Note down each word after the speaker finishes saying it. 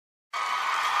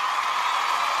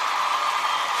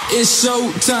It's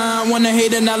showtime. When the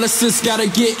hate analysis gotta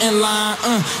get in line,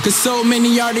 cause so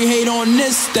many already hate on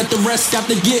this that the rest got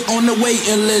to get on the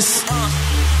waiting list.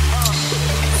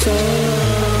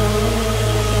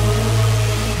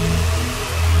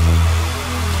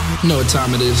 You know what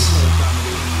time it is.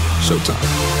 Showtime.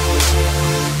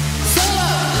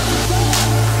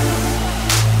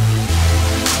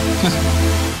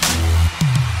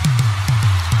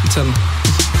 Tell me.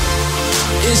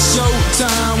 It's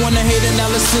showtime. When the hate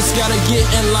analysis gotta get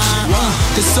in line,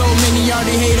 cause so many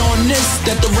already hate on this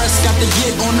that the rest got to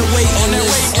get on the waiting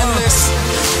list.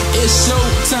 It's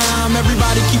showtime.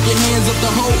 Everybody keep your hands up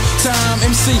the whole time.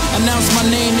 MC announce my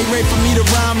name, they ready for me to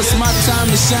rhyme. It's my time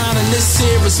to shine and this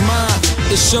here is mine.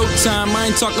 It's showtime.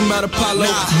 I ain't talking about Apollo.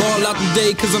 Ball out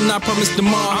today cause I'm not promised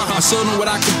tomorrow. I showed them what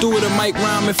I could do with a mic,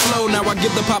 rhyme and flow. Now I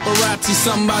give the paparazzi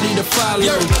somebody to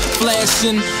follow.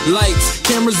 Flashing lights,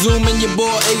 camera zooming, your boy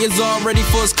A is all ready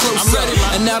for his close-up.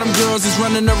 And now them girls is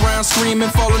running around screaming,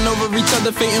 falling over each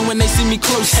other, fainting when they see me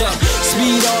close up.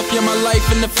 Speed off, yeah, my life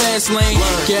in the fast lane.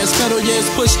 Gas pedal, yeah,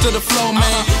 it's pushed to the floor,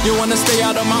 man. You wanna stay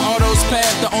out of my auto's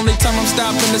path. The only time I'm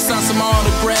stopping to sign some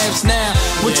autographs. Now,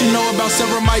 what you know about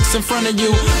several mics in front of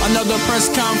you? Another press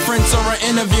conference or an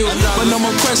interview. But no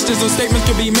more questions or statements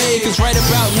can be made, cause right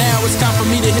about now it's time for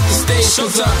me to hit the stage.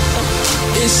 Cause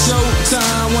it's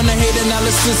showtime. When the hate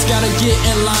analysis gotta get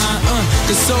in line,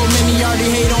 cause so many already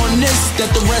hate on this that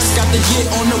the rest got to get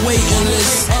on the waiting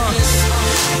list.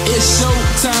 It's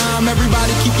showtime.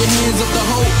 Everybody keep your hands up the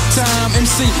whole time.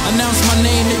 MC announce my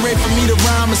name, they ready for me to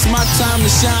rhyme. It's my time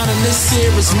to shine and this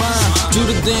here is mine. Do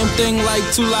the damn thing like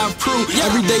 2 Live Crew.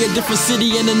 Every day a different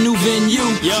city and a new venue.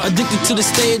 Addicted to the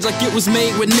stage like it was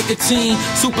made with nicotine.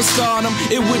 Superstardom,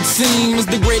 it would seem, is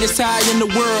the greatest high in the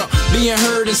world. Being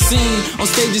heard and seen on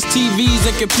stages, TVs,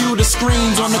 and computer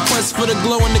screens. On the quest for the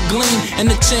glow and the gleam and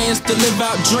the chance to live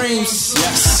out dreams.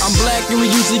 I'm black and we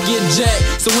usually get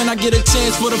jacked, so when I get a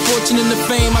chance for the fortune and the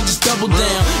fame, I just double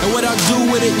down. And what I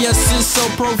do with it, yes, it's so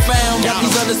profound. Got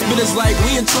these other spitters like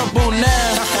we in trouble now.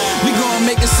 We gon'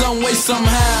 make it some way,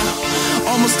 somehow.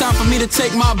 Almost time for me to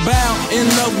take my bow. In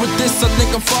love with this, I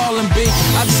think I'm falling, B.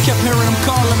 I just kept hearing them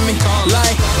calling me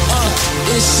like,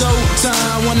 it's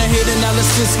showtime. When the hate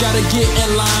analysis gotta get in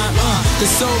line,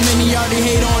 cause so many already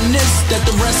hate on this that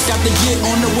the rest got to get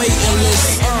on the waiting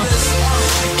list.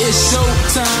 It's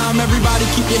showtime. Everybody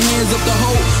keep your hands up the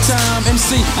whole time.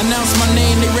 MC announce my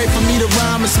name, they ready for me to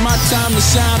rhyme. It's my time to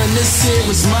shine and this here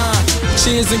is mine.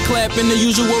 Cheers and clapping, the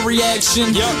usual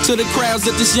reaction to the crowds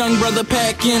that this young brother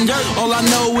packing. All I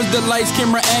know is the lights,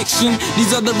 camera, action.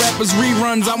 These other rappers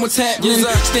reruns, I'm what's happening.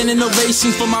 Standing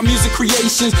ovations for my music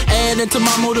creations, adding to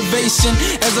my motivation.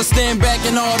 As I stand back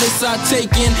and all this I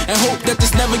take in, and hope that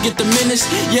this never get diminished.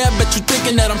 Yeah, I bet you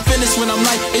thinking that I'm finished when I'm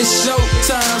like, it's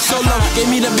showtime. Solo gave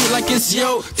me the beat like it's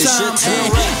your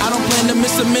time. I don't plan to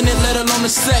miss a minute, let alone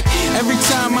a sec. Every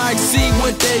time I exceed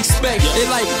what they expect. They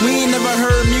like, we ain't never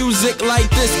heard music like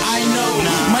this. I know,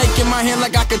 mic in my hand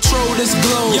like I control this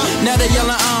globe. Now they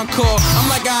yelling encore. I'm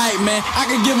like, alright man, I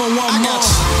can give them one more.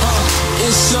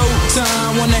 It's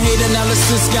showtime. When the hate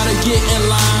analysis gotta get in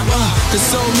line, cause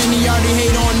so many already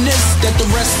hate on this that the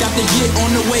rest got to get on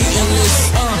the waiting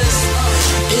list.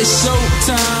 It's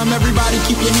showtime. Everybody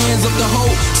keep your hands up the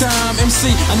whole time.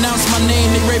 MC announce my name,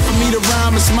 they ready for me to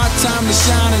rhyme. It's my time to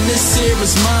shine and this here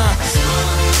is mine.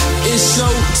 It's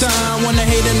showtime. When the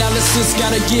hate analysis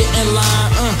gotta get in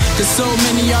line, cause so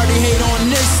many already hate on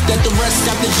this that the rest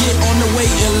got to get on the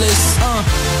waiting list.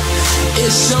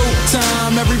 It's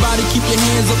showtime. Everybody keep your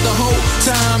hands up the whole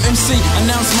time. MC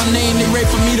announce my name, they ready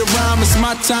for me to rhyme. It's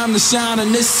my time to shine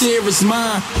and this here is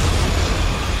mine.